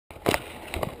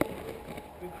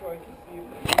trying to see if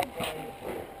we can find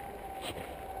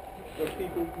the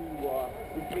people who are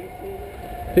graffiti.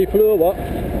 People who are what?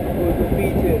 Who are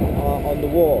graffitiing on the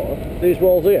wall. These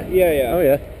walls here? Yeah, yeah. Oh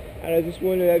yeah. And I just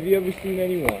wondered, have you ever seen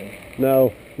anyone?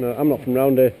 No, no, I'm not from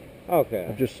round here. Okay.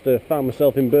 I've just found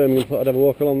myself in Birmingham, thought I'd have a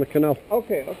walk along the canal.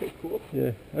 Okay, cool.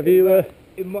 Yeah. Have you?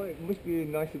 It must be a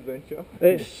nice adventure.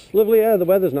 It's lovely, yeah. The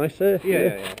weather's nice here.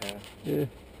 Yeah.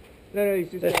 No,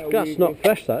 it's just that's not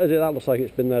fresh, that is it? That looks like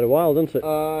it's been there a while, doesn't it?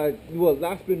 Well,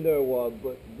 that's been there a while,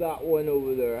 but that one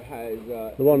over there has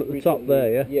the one at the top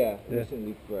there, yeah. Yeah,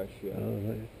 recently fresh. Yeah. Oh,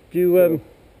 right. Do you are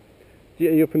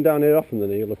you up and down here often?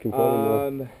 Then are you looking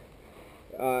for them?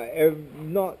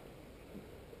 Not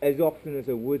as often as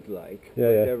I would like. Yeah,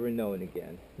 but every now and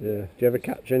again. Yeah. Do you ever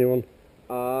catch anyone?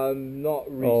 Not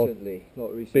recently.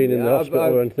 Not recently. Been in the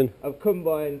hospital or anything? I've come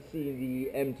by and seen the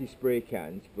empty spray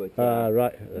cans, but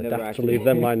right. They'd have to leave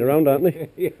them actually lying around, aren't they?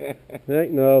 Yeah.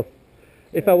 Right, no.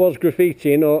 If I was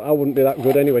graffitiing, I wouldn't be that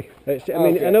good anyway. I mean,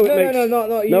 Okay. I know it makes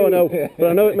not you. No, I know, but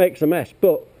I know it makes a mess.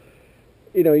 But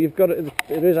you know, you've got it.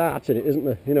 There is art in it, isn't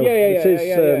there? You know, it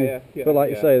is. But like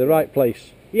you say, the right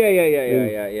place. Yeah.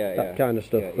 That kind of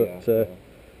stuff.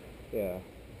 Yeah.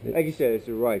 Like you said, it's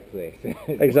the right place.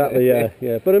 Exactly.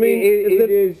 Yeah. But I mean,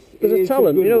 there's a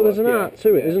talent. You know, there's an art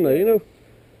to it, isn't there? You know.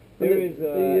 There is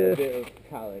a bit of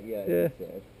talent. Yeah. As you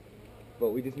said.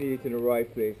 But we just need it in the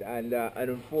right place, and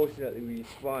unfortunately we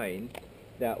find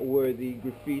that where the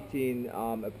graffitiing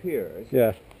appears,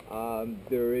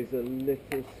 there is a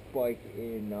little spike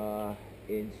in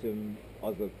some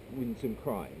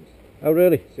crimes. Oh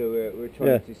really? So we're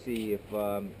trying to see if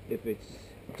it's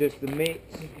just the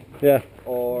mates,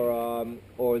 or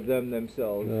them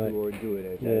themselves who are doing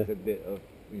it as a bit of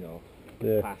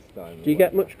pastime. Do you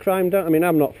get much crime down? I mean,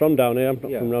 I'm not from down here. I'm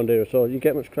not from round here at all. You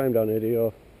get much crime down here, do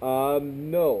you?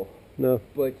 No. No.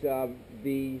 But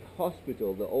the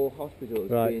hospital, the old hospital,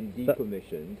 is being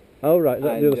decommissioned. Oh right, is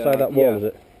that the other side of that wall, is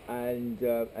it? And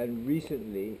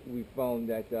recently we found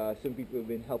that some people have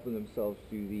been helping themselves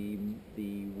to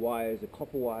the wires, the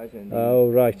copper wires, and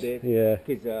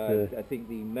because I think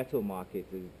the metal market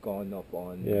has gone up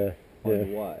on the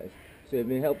wires. So they've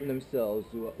been helping themselves,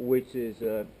 which is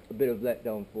a bit of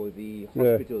letdown for the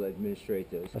hospital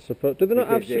administrators. I suppose. Do they not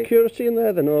have security in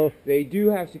there then, or? They do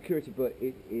have security, but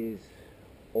it is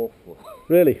awful.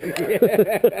 Really?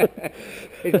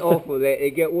 It's awful. They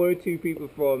get one or two people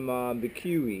from the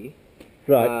QE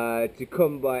to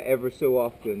come by ever so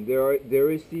often. There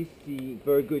is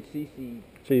very good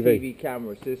CCTV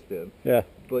camera system. Yeah.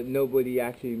 But nobody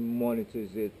actually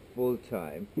monitors it full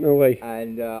time. No way.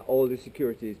 And all the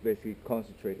security is basically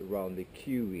concentrated around the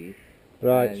QE.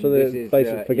 Right. So they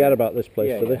basically forget about this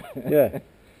place, do they? Yeah.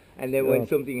 And then when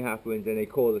something happens and they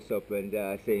call us up and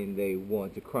saying they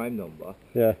want a crime number,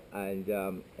 and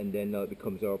then it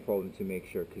becomes our problem to make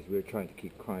sure, because we're trying to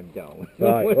keep crime down.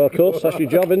 Right, well of course, that's your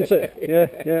job, isn't it? Yeah,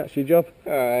 that's your job.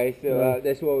 Alright, so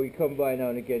that's why we come by now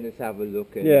and again, just have a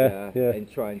look and and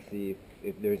try and see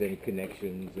if there's any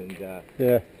connections and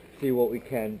see what we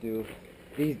can do.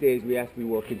 These days we have to be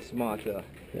working smarter.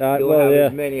 Don't have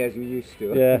as many as we used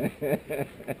to. Yeah.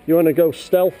 You want to go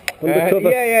stealth, undercover?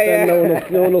 Then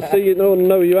no one will see you, no one will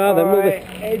know who you are then, will they?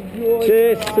 Enjoy.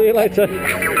 Cheers, see you later.